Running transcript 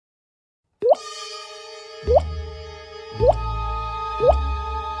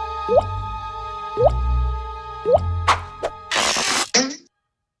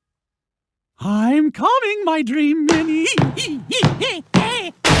my dream mini. Hey!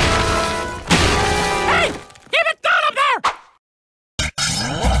 Hey! Keep it down up there!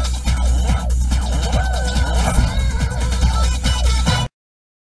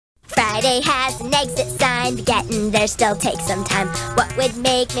 Friday has an exit sign, but getting there still takes some time. What would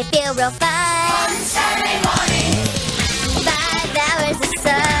make me feel real fine? On Saturday morning. 5 hours of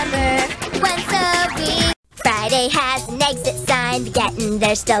summer, once a week. Friday has an exit sign, but getting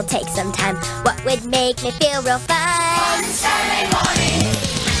there still takes some time. What would make me feel real fine? On Saturday morning.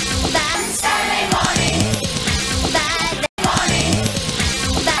 On Saturday morning. Saturday morning.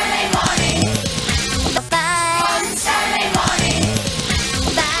 Saturday morning. On Saturday morning.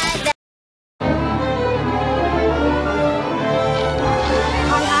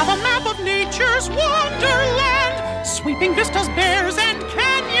 I have a map of nature's wonderland, sweeping vistas, bears, and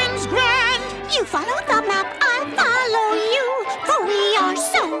canyons grand. You follow the map, I follow you, for we are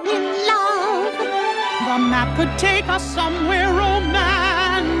so in love. The map could take us somewhere romantic,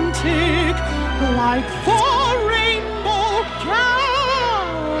 like the Rainbow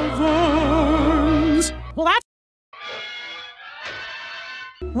Caverns. Well, that's...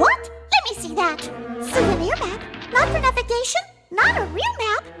 What? Let me see that. Souvenir map, not for navigation, not a real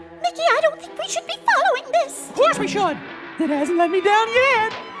map. Mickey, I don't think we should be following this. Of course we should. It hasn't let me down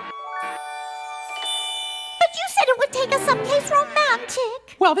yet. But you said it would take us someplace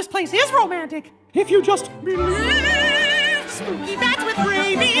romantic. Well, this place is romantic, if you just believe. Spooky bats with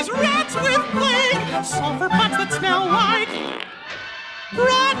rabies, rats with plague, sulfur pots that smell like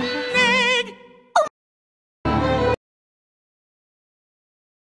rotten egg.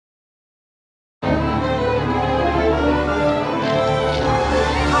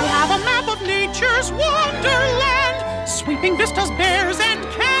 I have a map of nature's wonderland, sweeping vistas, bears, and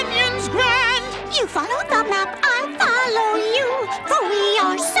canyons grand. You follow the map, I follow you, for we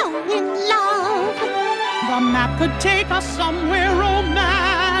are so in love. The map could take us somewhere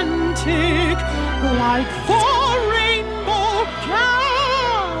romantic, like the Rainbow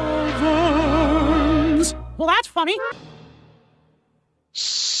Caverns. Well, that's funny.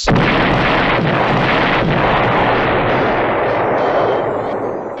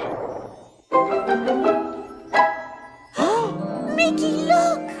 Mickey,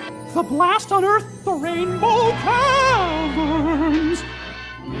 look! The blast unearthed the Rainbow Caverns.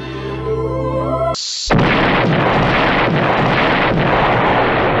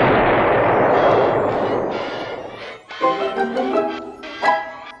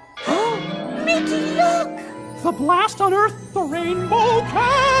 Mickey, look! The blast unearthed the Rainbow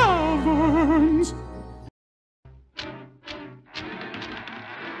Caverns.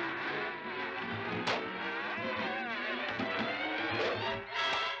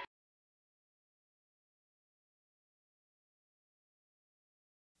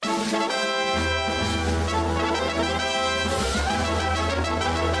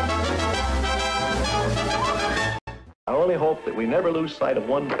 I only hope that we never lose sight of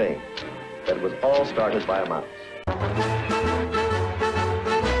one thing, that it was all started by a mouse.